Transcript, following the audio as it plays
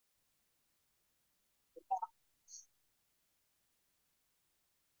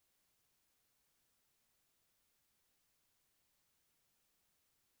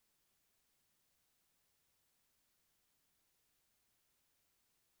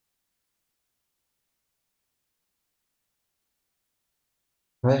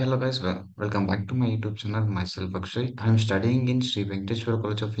Hi, hello guys. Welcome back to my YouTube channel. Myself Akshay. I'm studying in Sri Venkateswara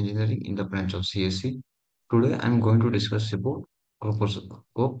College of Engineering in the branch of CSE. Today I'm going to discuss about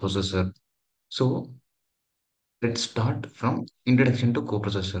coprocessor. So let's start from introduction to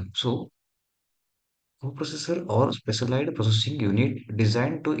coprocessor. So coprocessor or specialized processing unit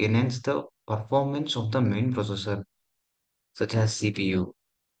designed to enhance the performance of the main processor, such as CPU.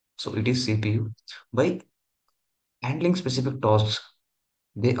 So it is CPU by handling specific tasks.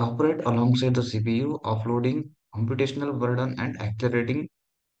 They operate alongside the CPU, offloading computational burden and accelerating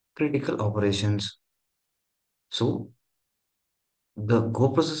critical operations. So, the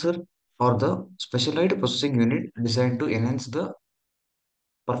coprocessor or the specialized processing unit designed to enhance the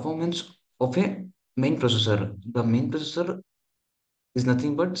performance of a main processor. The main processor is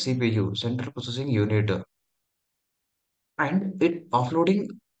nothing but CPU, Central Processing Unit, and it offloading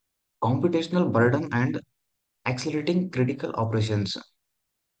computational burden and accelerating critical operations.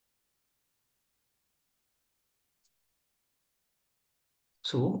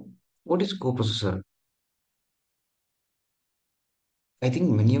 So, what is coprocessor? I think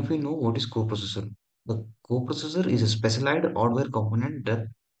many of you know what is coprocessor. The coprocessor is a specialized hardware component that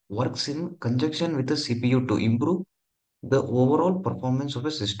works in conjunction with the CPU to improve the overall performance of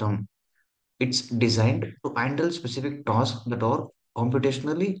a system. It's designed to handle specific tasks that are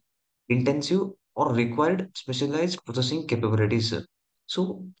computationally intensive or required specialized processing capabilities.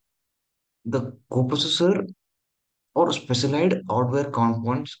 So, the coprocessor or specialized hardware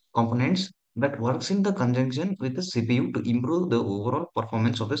components that works in the conjunction with the CPU to improve the overall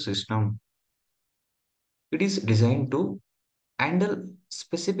performance of a system. It is designed to handle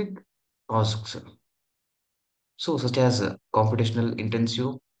specific tasks, so such as computational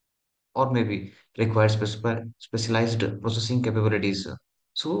intensive or maybe require specialized processing capabilities.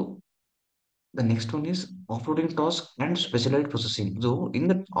 So the next one is offloading task and specialized processing. So in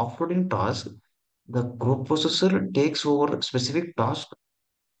the offloading task, the group processor takes over specific task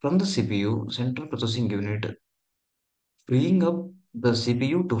from the CPU, central processing unit, freeing up the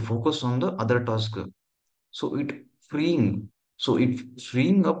CPU to focus on the other task. So freeing, it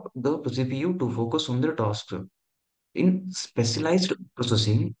freeing up the CPU to focus on the task. In specialized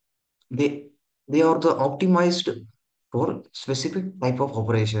processing, they they are the optimized for specific type of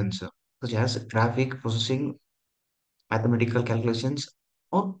operations such as graphic processing, mathematical calculations,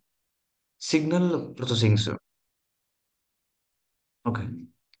 or signal processing. Okay,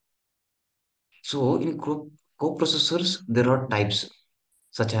 so in co-processors there are types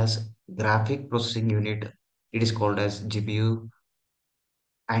such as graphic processing unit. It is called as GPU,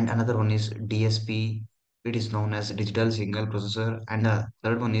 and another one is DSP. It is known as digital signal processor, and the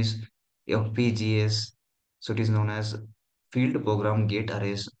third one is FPGAs. So it is known as field program gate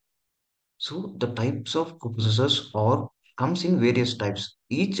arrays. So the types of processors are comes in various types,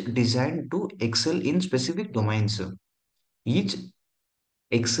 each designed to excel in specific domains. Each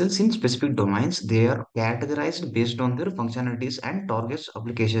excels in specific domains. They are categorized based on their functionalities and targets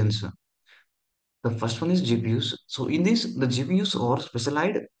applications. The first one is GPUs. So in this, the GPUs are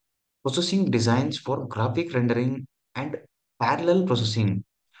specialized processing designs for graphic rendering and parallel processing.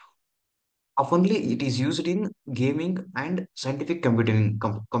 Oftenly, it is used in gaming and scientific computing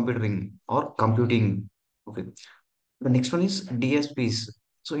or computing. Okay. The next one is DSPs.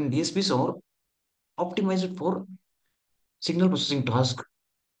 So in DSPs are optimized for signal processing task,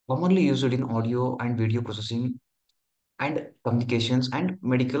 commonly used in audio and video processing and communications and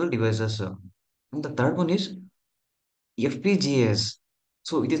medical devices. And the third one is FPGAs.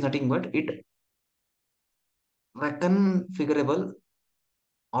 So it is nothing but it reconfigurable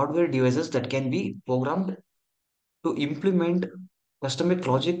hardware devices that can be programmed to implement customized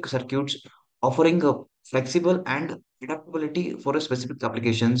logic circuits, offering a flexible and adaptability for a specific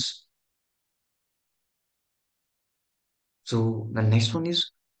applications. So the next one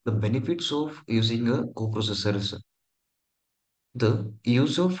is the benefits of using a coprocessors. The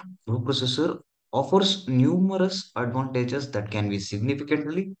use of coprocessor offers numerous advantages that can be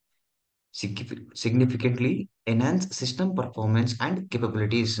significantly enhance system performance and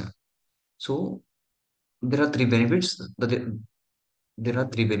capabilities. So there are three benefits. There are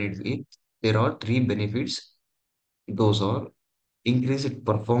three benefits. There are three benefits. Those are increased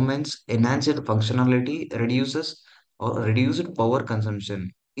performance, enhanced functionality, reduced power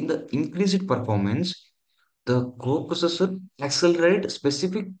consumption. In the increased performance, the coprocessor accelerate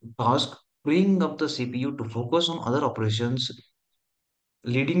specific task, freeing up the CPU to focus on other operations,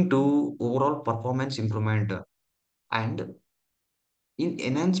 leading to overall performance improvement. And in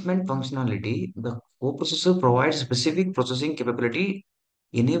enhancement functionality, the coprocessor provides specific processing capability,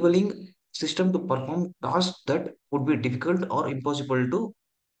 enabling system to perform tasks that would be difficult or impossible to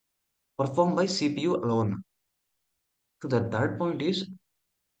performed by CPU alone. So the third point is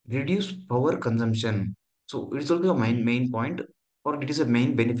reduce power consumption. So it's also a main point, or it is a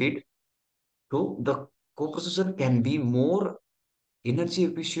main benefit. So the coprocessor can be more energy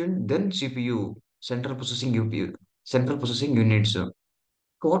efficient than CPU, central processing units,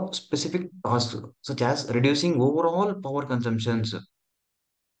 for specific tasks such as reducing overall power consumptions.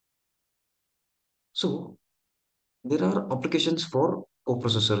 So there are applications for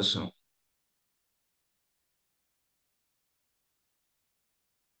coprocessors.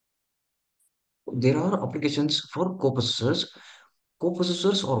 There are applications for coprocessors.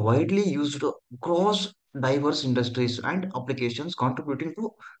 Coprocessors are widely used across diverse industries and applications, contributing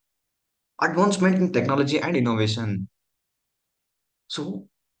to advancement in technology and innovation. So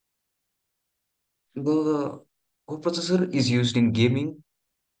the coprocessor is used in gaming,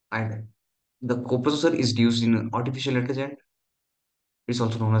 and the coprocessor is used in artificial intelligence. It's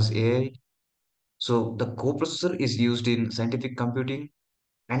also known as AI. So the coprocessor is used in scientific computing,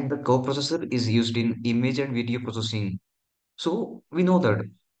 and the coprocessor is used in image and video processing. So we know that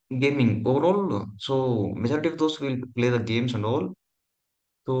gaming overall, so majority of those will play the games and all.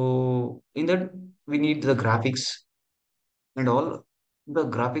 So in that we need the graphics and all. The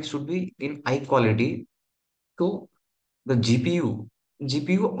graphics should be in high quality. So the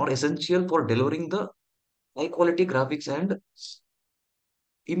GPU are essential for delivering the high quality graphics and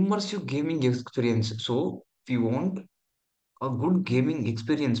immersive gaming experience. So if you want a good gaming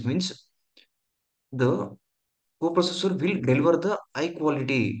experience means the coprocessor will deliver the high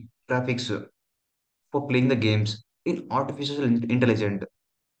quality graphics for playing the games in artificial intelligence.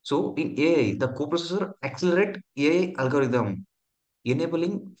 So in AI, the coprocessor accelerate AI algorithm,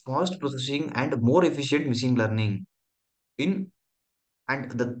 enabling fast processing and more efficient machine learning. In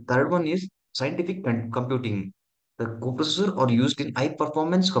and the third one is scientific computing. The coprocessor are used in high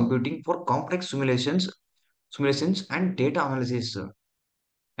performance computing for complex simulations and data analysis,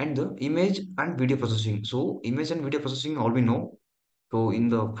 and the image and video processing. So image and video processing, all we know. So in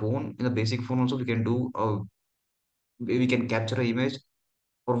the phone, in the basic phone also, we can do we can capture an image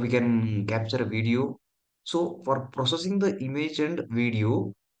or we can capture a video. So for processing the image and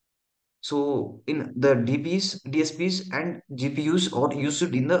video, so in the DSPs and GPUs are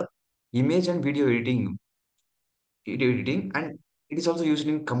used in the image and video editing, and it is also used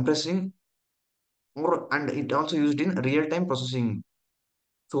in compressing, or and it also used in real-time processing.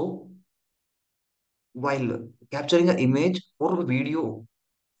 So while capturing an image or a video,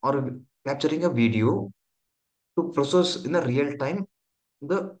 or capturing a video to process in the real time,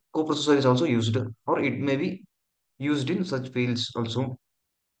 the coprocessor is also used, or it may be used in such fields also,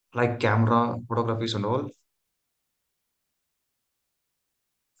 like camera, photographies, and all.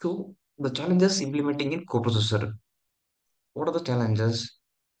 So the challenges implementing in coprocessor. What are the challenges?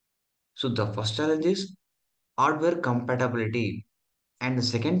 So the first challenge is hardware compatibility, and the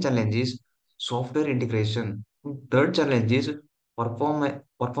second challenge is software integration. Third challenge is performance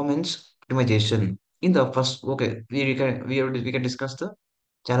optimization. In the first, okay, we can discuss the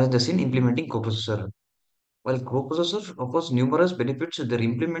challenges in implementing coprocessor. While coprocessor offers numerous benefits, their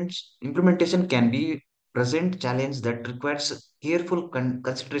implementation can be present challenge that requires careful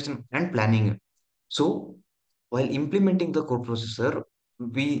consideration and planning. So, while implementing the coprocessor,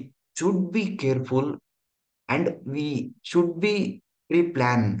 we should be careful and we should be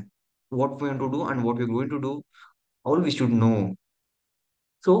pre-plan what we want to do and what we're going to do. All we should know.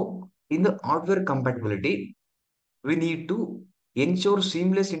 So, in the hardware compatibility, we need to ensure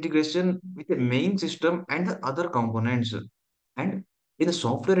seamless integration with the main system and the other components. And in the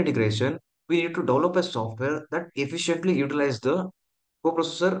software integration, we need to develop a software that efficiently utilize the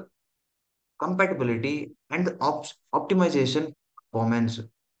coprocessor compatibility and the optimization performance.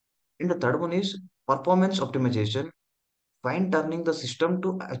 And the third one is performance optimization, fine tuning the system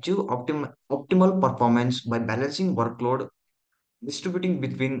to achieve optimal performance by balancing workload, distributing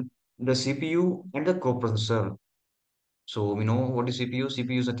between the CPU and the coprocessor. So we know what is CPU.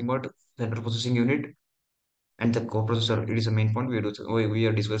 CPU is nothing but central processing unit, and the coprocessor. It is a main point. We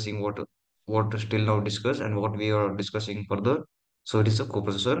are discussing what still now discussed and what we are discussing further. So it is a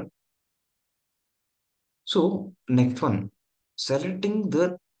coprocessor. So next one, selecting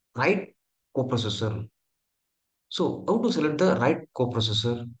the right coprocessor. So how to select the right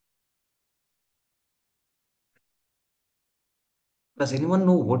coprocessor? Does anyone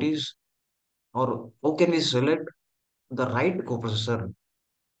know what is, or how can we select the right coprocessor?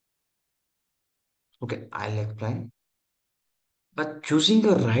 Okay, I'll explain. But choosing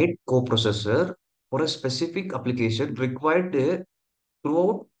the right coprocessor for a specific application required a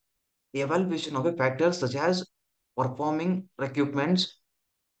throughout evaluation of a factors such as performing requirements,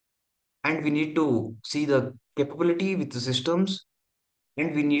 and we need to see the capability with the systems,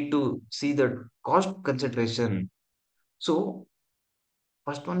 and we need to see the cost consideration. So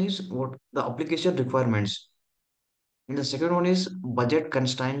first one is what the application requirements, and the second one is budget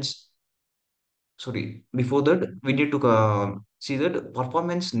constraints. Sorry, before that we need to see that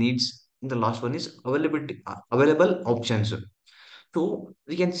performance needs. And the last one is availability, available options. So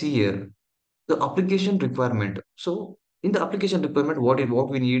we can see here the application requirement. So in the application requirement, what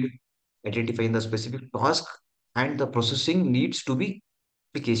we need, identifying the specific task and the processing needs to be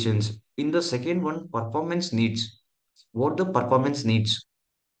applications. In the second one, performance needs. What the performance needs.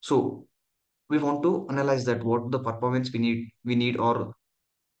 So we want to analyze that what the performance we need or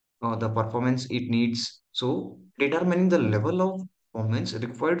the performance it needs. So determining the level of performance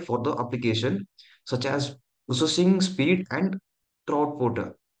required for the application, such as processing speed and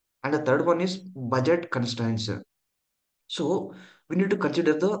throughput. And the third one is budget constraints. So we need to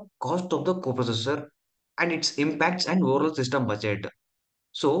consider the cost of the coprocessor and its impacts and overall system budget.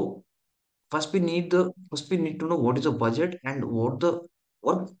 So first we need to know what is the budget and what the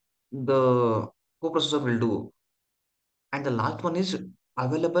coprocessor will do. And the last one is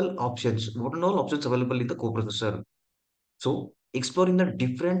available options. What are all options available in the coprocessor? So exploring the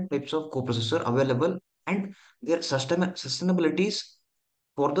different types of coprocessor available and their sustainabilities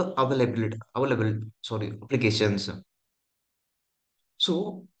for the available sorry applications.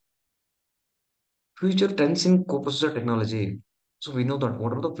 So future trends in coprocessor technology. So we know that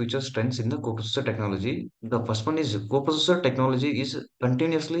what are the future trends in the coprocessor technology. The first one is coprocessor technology is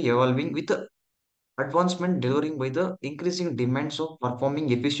continuously evolving with the advancement delivering by the increasing demands of performing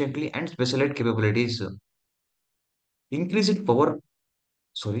efficiently and specialized capabilities. Increased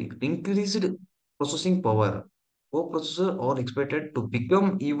processing power. Co-processors are expected to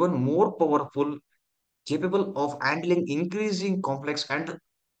become even more powerful, capable of handling increasing complex and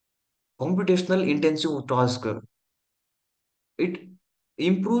computational intensive tasks. It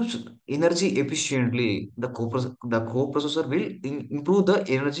improves energy efficiently. The coprocessor will improve the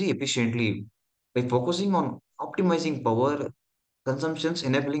energy efficiently by focusing on optimizing power consumptions,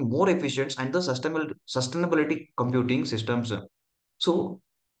 enabling more efficient and the sustainability computing systems. So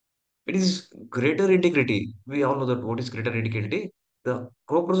it is greater integrity. We all know that what is greater integrity. The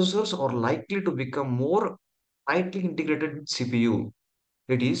coprocessors are likely to become more tightly integrated with CPU.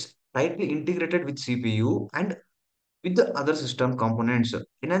 It is tightly integrated with CPU and with the other system components,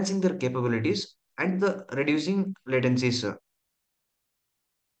 enhancing their capabilities and the reducing latencies.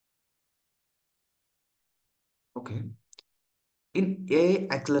 Okay. In AI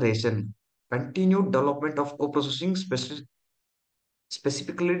acceleration, continued development of coprocessing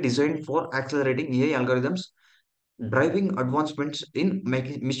specifically designed for accelerating AI algorithms, driving advancements in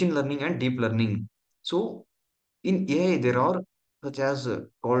machine learning and deep learning. So in AI, there are such as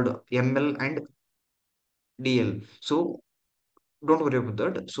called ML and DL. So don't worry about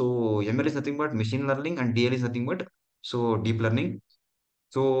that. So ML is nothing but machine learning and DL is nothing but so deep learning.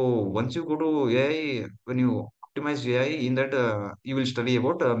 So once you go to AI, when you optimize AI, in that you will study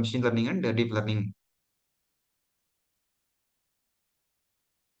about machine learning and deep learning.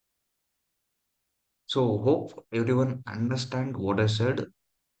 So hope everyone understand what I said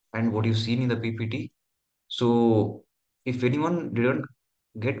and what you've seen in the PPT. So if anyone didn't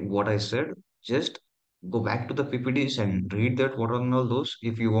get what I said, just go back to the PPTs and read that what are all those.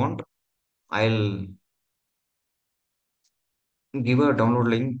 If you want, I'll give a download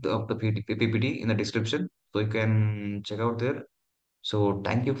link of the PPT in the description so you can check out there. So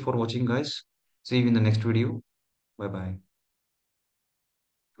thank you for watching, guys. See you in the next video. Bye bye.